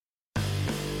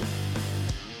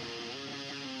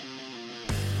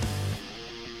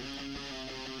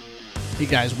Hey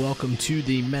guys, welcome to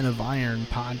the Men of Iron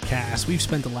podcast. We've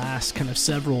spent the last kind of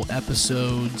several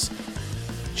episodes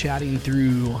chatting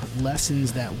through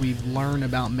lessons that we've learned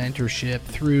about mentorship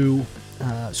through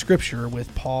scripture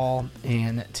with Paul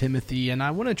and Timothy. And I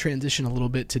want to transition a little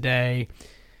bit today.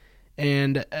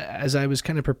 And as I was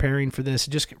kind of preparing for this,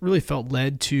 I just really felt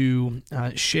led to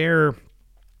share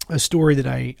a story that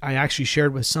I actually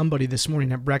shared with somebody this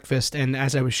morning at breakfast. And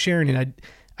as I was sharing it,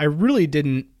 I really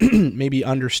didn't maybe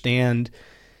understand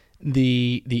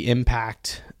the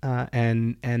impact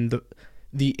and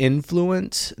the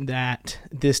influence that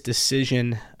this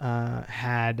decision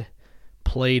had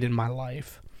played in my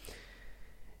life.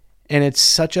 And it's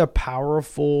such a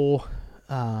powerful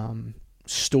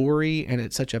story, and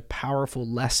it's such a powerful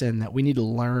lesson that we need to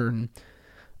learn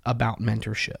about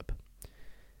mentorship.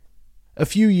 A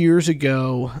few years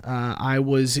ago, I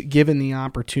was given the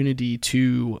opportunity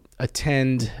to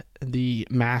attend the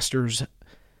Masters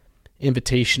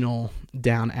Invitational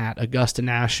down at Augusta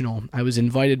National. I was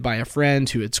invited by a friend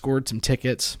who had scored some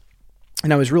tickets,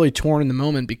 and I was really torn in the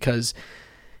moment because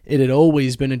it had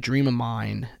always been a dream of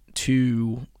mine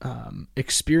to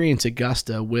experience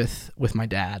Augusta with my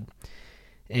dad.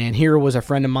 And here was a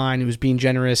friend of mine who was being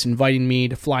generous, inviting me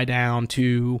to fly down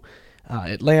to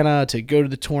Atlanta to go to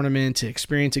the tournament, to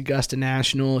experience Augusta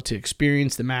National, to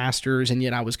experience the Masters. And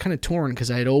yet I was kind of torn because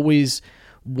I had always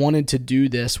wanted to do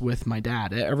this with my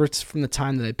dad. Ever from the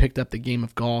time that I picked up the game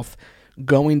of golf,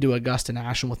 going to Augusta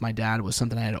National with my dad was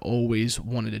something I had always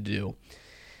wanted to do.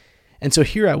 And so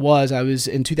here I was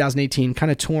in 2018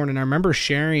 kind of torn. And I remember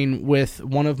sharing with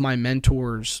one of my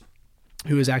mentors,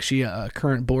 who is actually a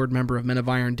current board member of Men of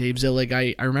Iron, Dave Zillig.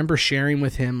 I remember sharing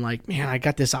with him, like, man, I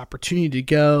got this opportunity to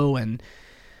go, and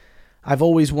I've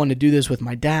always wanted to do this with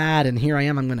my dad, and here I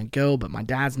am, I'm going to go, but my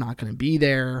dad's not going to be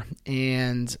there.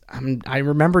 And I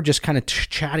remember just kind of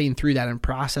chatting through that and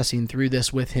processing through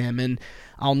this with him, and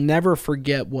I'll never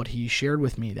forget what he shared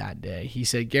with me that day. He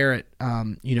said, Garrett,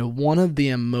 one of the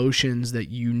emotions that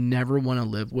you never want to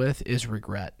live with is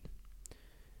regret.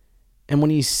 And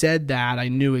when he said that, I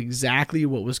knew exactly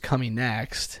what was coming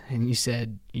next. And he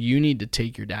said, you need to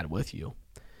take your dad with you,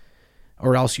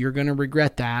 or else you're going to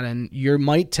regret that. And you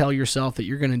might tell yourself that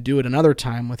you're going to do it another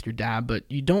time with your dad, but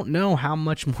you don't know how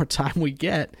much more time we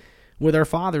get with our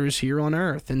fathers here on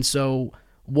earth. And so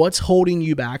what's holding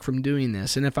you back from doing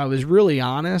this? And if I was really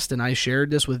honest, and I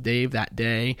shared this with Dave that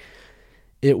day,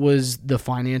 it was the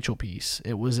financial piece.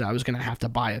 I was going to have to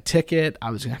buy a ticket.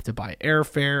 I was going to have to buy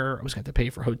airfare. I was going to have to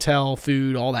pay for hotel,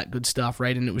 food, all that good stuff,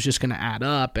 right? And it was just going to add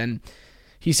up. And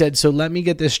he said, so let me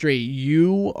get this straight.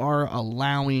 You are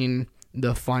allowing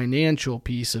the financial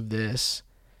piece of this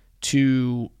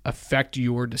to affect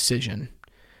your decision,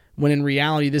 when in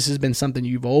reality, this has been something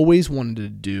you've always wanted to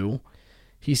do.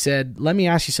 He said, let me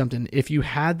ask you something. If you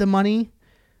had the money,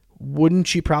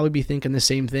 wouldn't you probably be thinking the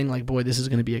same thing? Like, boy, this is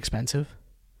going to be expensive.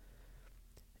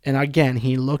 And again,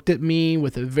 he looked at me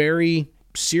with a very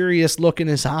serious look in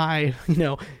his eye,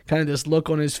 kind of this look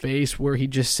on his face where he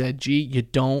just said, gee, you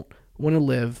don't want to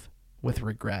live with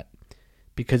regret,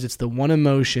 because it's the one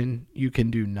emotion you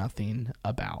can do nothing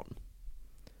about.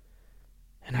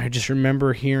 And I just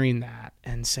remember hearing that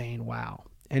and saying, wow.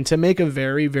 And to make a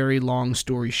very, very long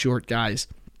story short, guys,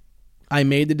 I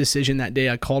made the decision that day.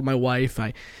 I called my wife.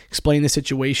 I explained the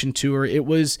situation to her.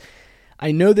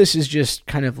 I know this is just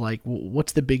kind of like,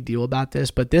 what's the big deal about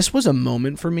this? But this was a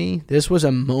moment for me. This was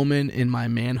a moment in my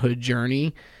manhood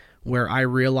journey where I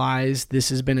realized this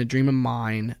has been a dream of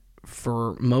mine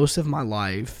for most of my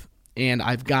life, and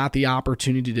I've got the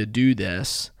opportunity to do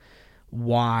this.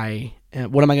 Why?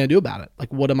 And what am I going to do about it?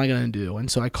 Like, what am I going to do?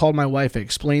 And so I called my wife, I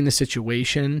explained the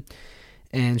situation,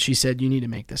 and she said, you need to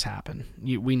make this happen.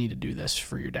 We need to do this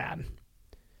for your dad.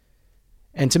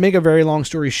 And to make a very long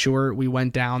story short, we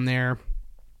went down there.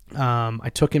 I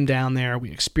took him down there.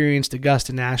 We experienced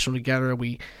Augusta National together.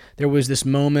 There was this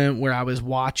moment where I was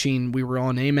watching. We were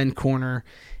on Amen Corner,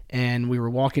 and we were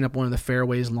walking up one of the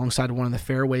fairways, alongside one of the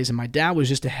fairways, and my dad was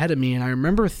just ahead of me. And I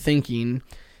remember thinking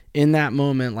in that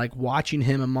moment, like watching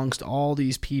him amongst all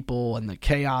these people and the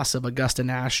chaos of Augusta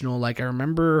National, like I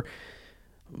remember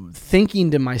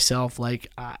thinking to myself, like,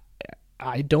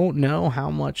 I don't know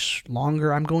how much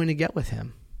longer I'm going to get with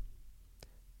him.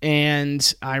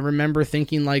 And I remember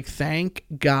thinking, like, thank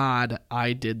God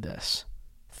I did this.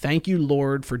 Thank you,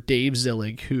 Lord, for Dave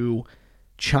Zillig, who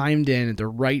chimed in at the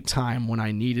right time when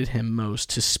I needed him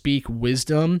most to speak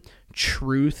wisdom,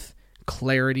 truth,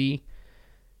 clarity.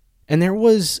 And there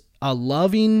was a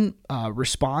loving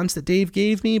response that Dave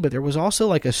gave me, but there was also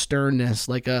like a sternness,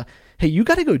 like a, hey, you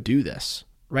got to go do this,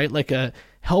 right? Like a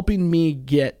helping me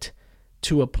get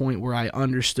to a point where I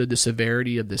understood the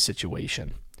severity of the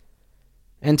situation.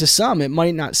 And to some, it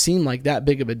might not seem like that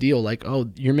big of a deal, like, oh,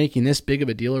 you're making this big of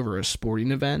a deal over a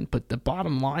sporting event. But the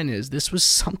bottom line is, this was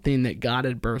something that God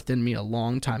had birthed in me a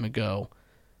long time ago,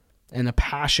 and a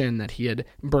passion that he had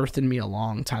birthed in me a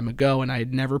long time ago, and I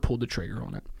had never pulled the trigger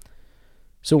on it.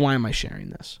 So why am I sharing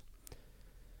this?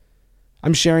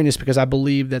 I'm sharing this because I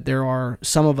believe that there are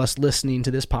some of us listening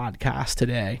to this podcast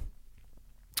today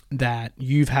that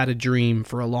you've had a dream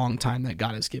for a long time that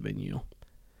God has given you.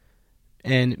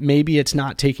 And maybe it's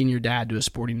not taking your dad to a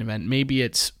sporting event. Maybe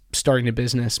it's starting a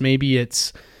business. Maybe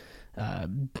it's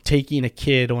taking a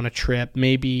kid on a trip.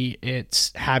 Maybe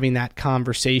it's having that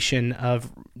conversation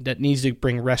that needs to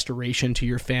bring restoration to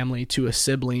your family, to a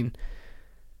sibling.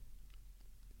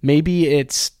 Maybe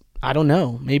it's, I don't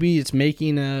know, maybe it's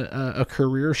making a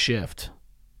career shift.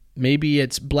 Maybe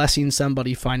it's blessing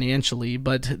somebody financially,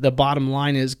 but the bottom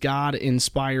line is God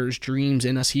inspires dreams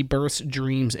in us. He births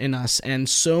dreams in us. And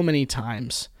so many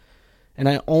times, and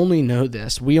we only know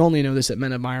this at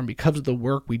Men of Iron because of the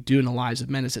work we do in the lives of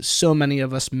men, is that so many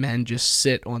of us men just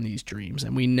sit on these dreams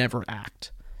and we never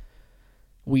act.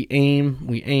 We aim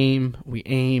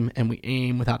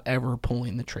without ever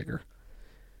pulling the trigger.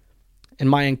 And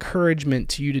my encouragement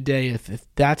to you today, if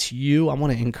that's you, I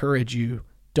want to encourage you,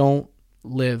 don't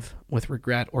live with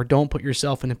regret, or don't put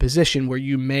yourself in a position where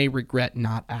you may regret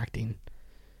not acting.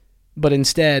 But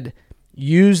instead,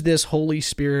 use this Holy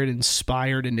Spirit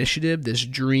inspired initiative, this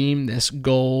dream, this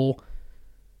goal,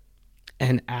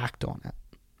 and act on it.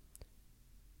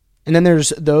 And then there's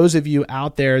those of you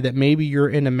out there that maybe you're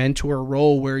in a mentor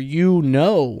role where you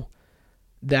know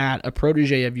that a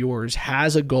protege of yours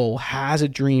has a goal, has a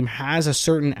dream, has a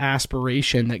certain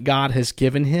aspiration that God has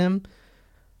given him.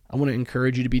 I want to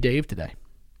encourage you to be Dave today.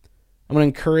 I want to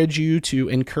encourage you to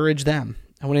encourage them.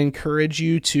 I want to encourage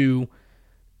you to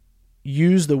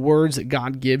use the words that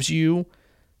God gives you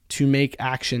to make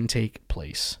action take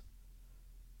place.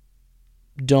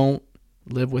 Don't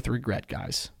live with regret,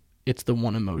 guys. It's the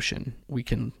one emotion we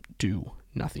can do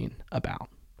nothing about.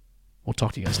 We'll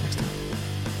talk to you guys next time.